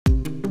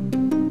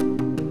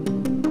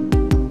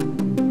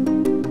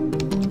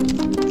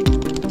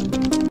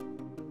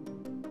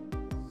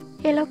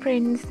Hello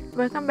friends,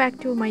 welcome back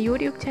to my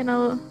YouTube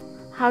channel.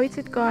 How is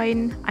it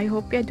going? I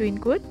hope you're doing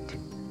good.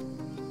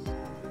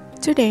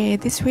 Today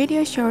this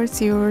video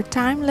shows you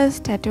timeless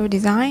tattoo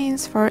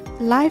designs for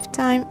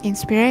lifetime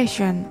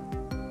inspiration.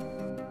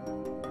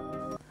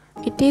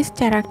 It is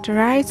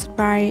characterized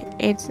by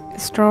its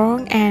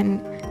strong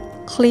and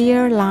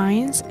clear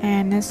lines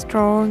and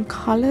strong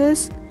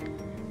colors.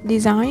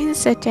 Designs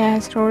such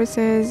as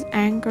roses,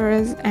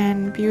 anchors,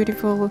 and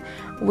beautiful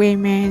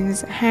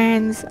women's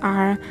hands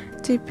are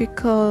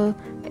typical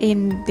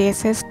in this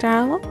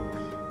style.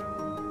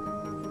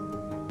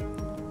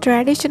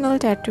 Traditional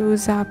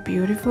tattoos are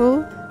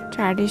beautiful,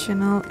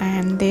 traditional,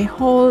 and they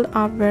hold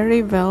up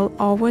very well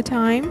over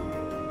time.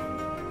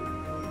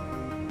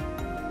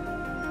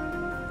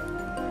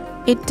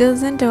 It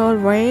doesn't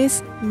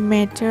always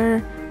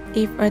matter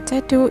if a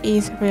tattoo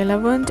is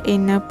relevant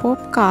in a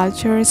pop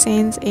culture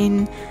since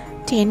in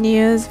 10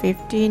 years,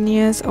 15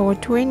 years, or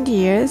 20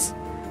 years.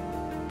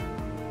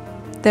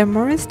 The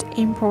most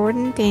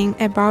important thing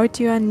about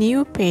your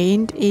new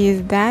paint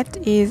is that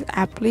it is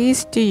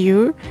applied to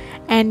you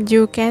and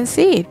you can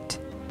see it.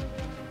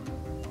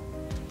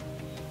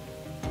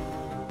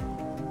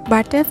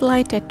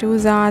 Butterfly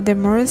tattoos are the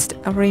most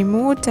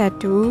removed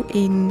tattoo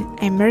in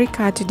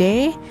America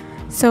today,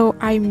 so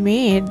I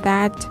made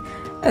that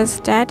a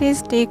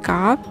statistic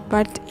up.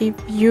 But if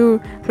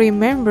you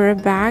remember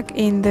back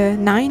in the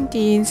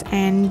 90s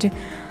and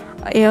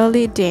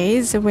early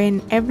days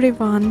when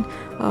everyone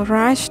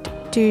rushed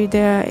to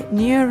the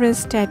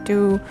nearest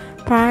tattoo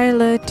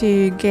parlor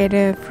to get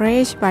a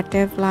fresh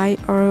butterfly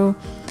or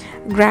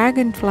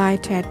dragonfly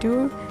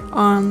tattoo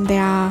on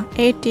their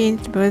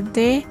 18th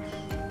birthday,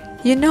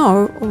 you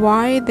know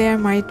why there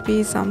might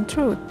be some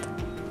truth.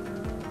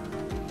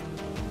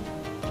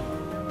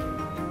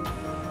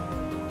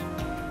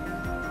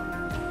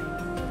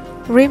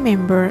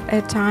 Remember,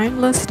 a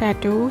timeless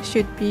tattoo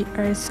should be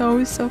a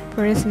source of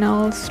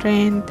personal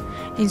strength,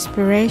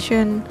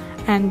 inspiration,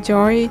 and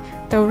joy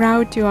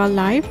throughout your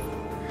life.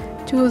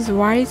 Choose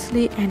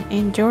wisely and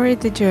enjoy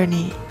the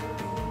journey.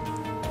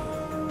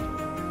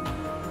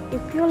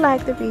 If you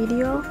like the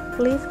video,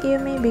 please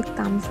give me a big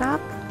thumbs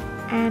up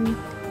and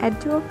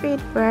add your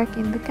feedback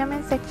in the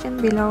comment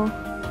section below,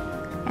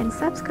 and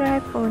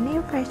subscribe for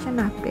new fashion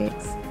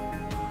updates.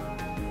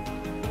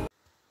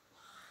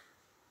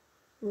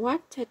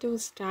 What tattoo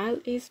style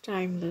is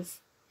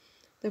timeless?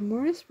 The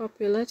most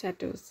popular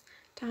tattoos.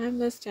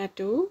 Timeless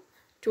tattoo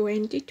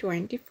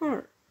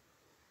 2024.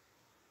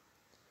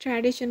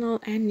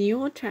 Traditional and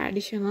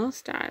neo-traditional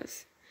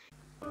styles.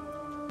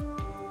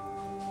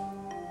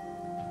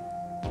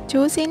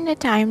 Choosing a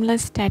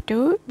timeless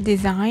tattoo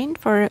designed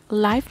for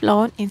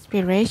lifelong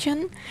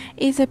inspiration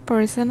is a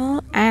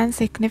personal and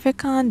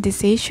significant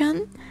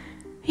decision.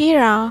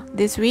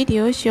 This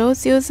video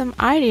shows you some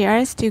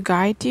ideas to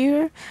guide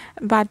you,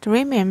 but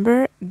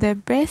remember, the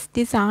best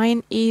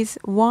design is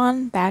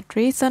one that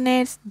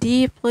resonates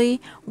deeply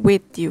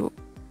with you.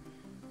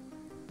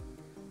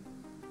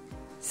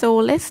 So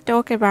let's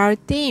talk about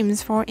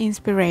themes for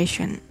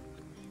inspiration.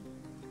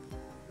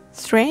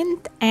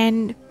 Strength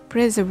and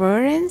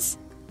perseverance,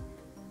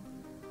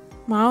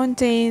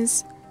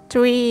 mountains,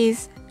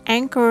 trees,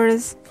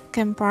 anchors,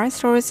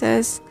 compass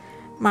roses,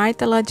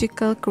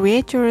 mythological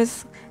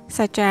creatures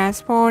such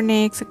as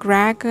phoenix,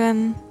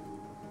 dragon,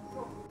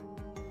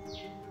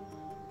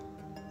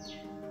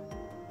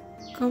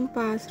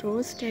 compass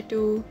rose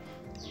tattoo,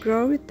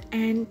 growth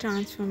and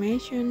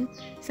transformation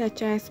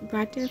such as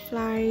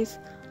butterflies,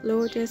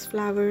 lotus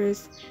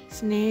flowers,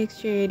 snake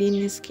shade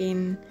in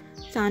skin,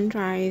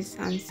 sunrise,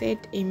 sunset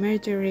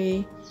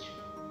imagery,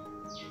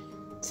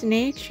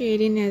 snake shade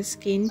in a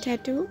skin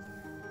tattoo,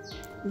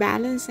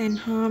 balance and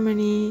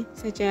harmony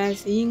such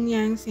as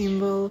yin-yang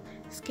symbol,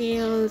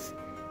 scales,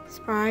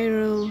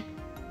 spiral,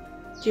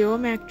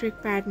 geometric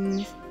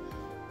patterns.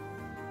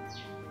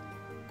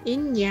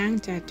 Yin-yang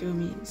tattoo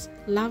means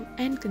love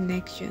and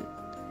connection.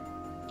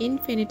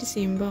 Infinity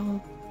symbol,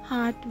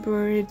 heart,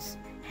 birds,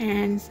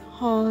 hands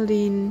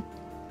holding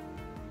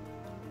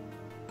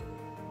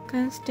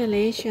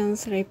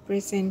constellations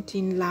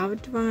representing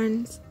loved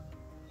ones.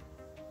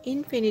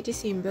 Infinity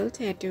symbol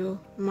tattoo,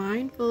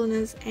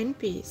 mindfulness and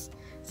peace,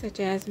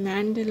 such as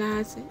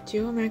mandalas,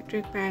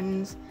 geometric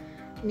patterns,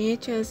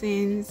 nature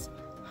scenes,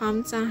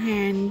 Hamsa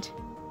hand.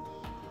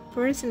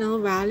 Personal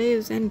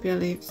values and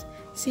beliefs,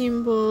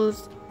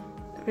 symbols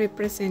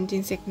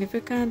representing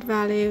significant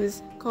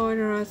values,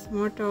 chorus,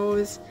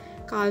 mottos,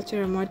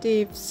 culture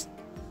motifs.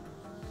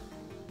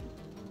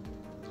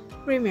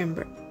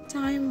 Remember,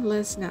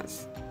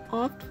 timelessness.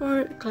 Opt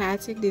for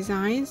classic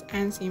designs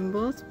and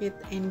symbols with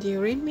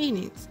enduring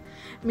meanings.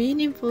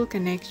 Meaningful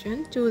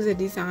connection. Choose a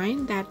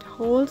design that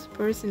holds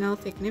personal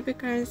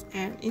significance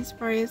and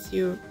inspires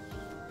you.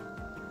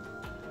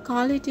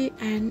 Quality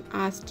and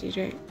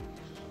artistry.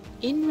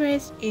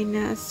 Invest in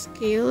a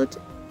skilled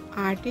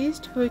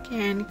artist who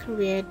can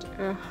create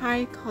a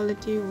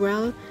high-quality,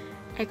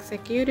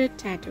 well-executed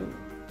tattoo.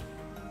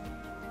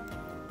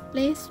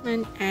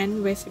 Placement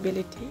and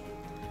visibility.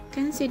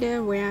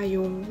 Consider where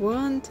you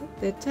want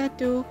the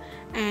tattoo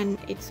and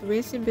its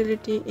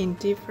visibility in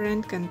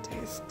different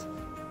contexts.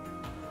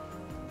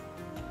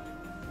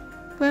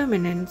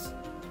 Permanence.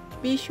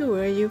 Be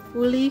sure you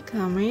fully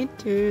commit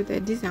to the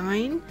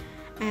design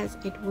as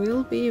it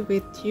will be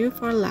with you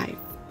for life.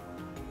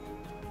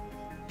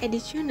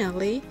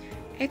 Additionally,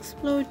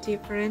 explore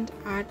different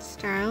art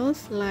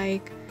styles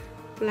like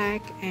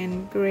black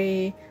and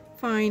gray,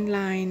 fine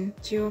line,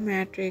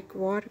 geometric,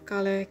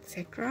 watercolor,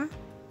 etc.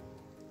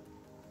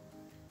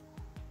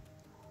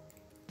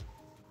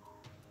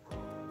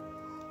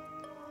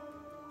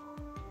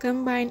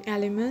 Combine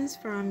elements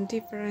from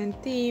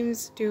different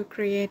themes to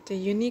create a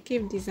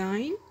unique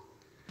design.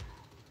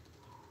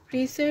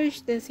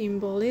 Research the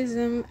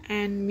symbolism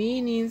and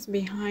meanings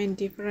behind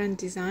different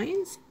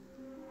designs.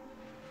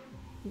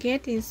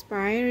 Get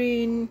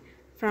inspired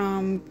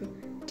from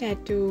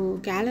tattoo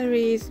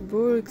galleries,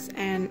 books,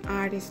 and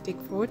artistic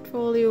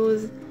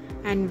portfolios.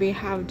 And we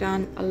have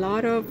done a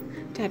lot of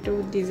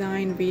tattoo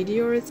design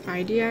videos,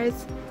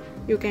 ideas.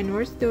 You can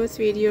watch those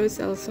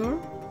videos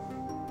also.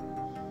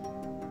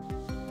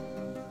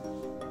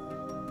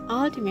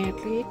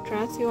 Ultimately,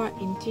 trust your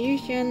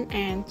intuition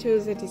and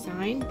choose a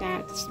design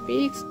that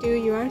speaks to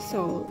your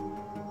soul.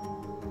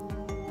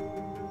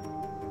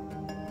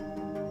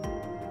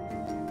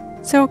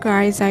 So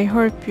guys, I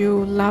hope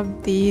you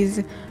love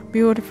these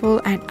beautiful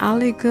and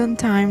elegant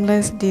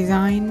timeless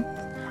design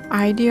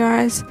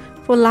ideas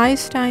for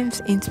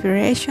lifetime's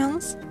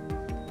inspirations.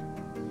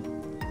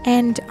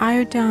 And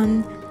I've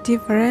done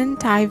different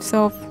types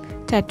of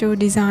tattoo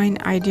design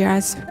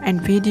ideas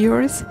and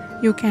videos.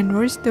 You can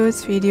watch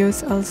those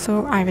videos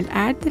also. I will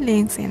add the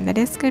links in the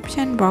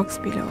description box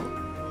below.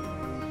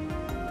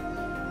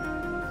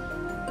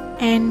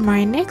 And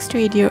my next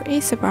video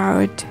is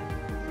about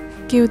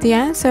give the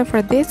answer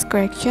for this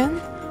question: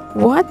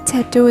 what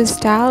tattoo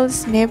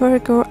styles never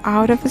go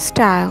out of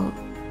style?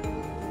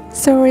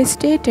 So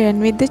stay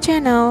tuned with the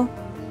channel.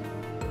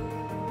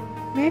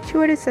 Make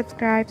sure to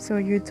subscribe so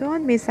you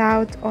don't miss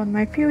out on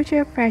my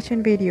future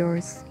fashion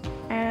videos.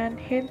 And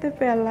hit the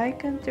bell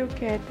icon to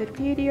get the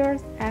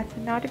videos as a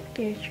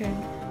notification.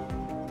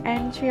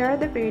 And share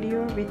the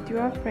video with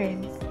your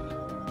friends.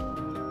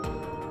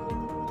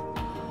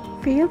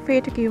 Feel free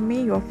to give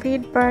me your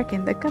feedback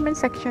in the comment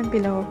section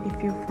below.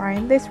 If you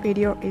find this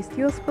video is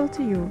useful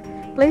to you,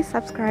 please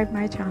subscribe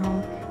my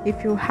channel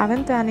if you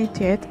haven't done it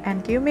yet,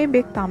 and give me a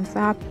big thumbs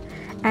up.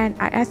 And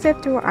I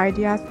accept your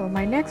ideas for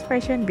my next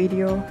fashion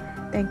video.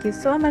 Thank you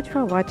so much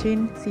for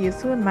watching. See you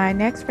soon my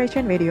next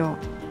fashion video.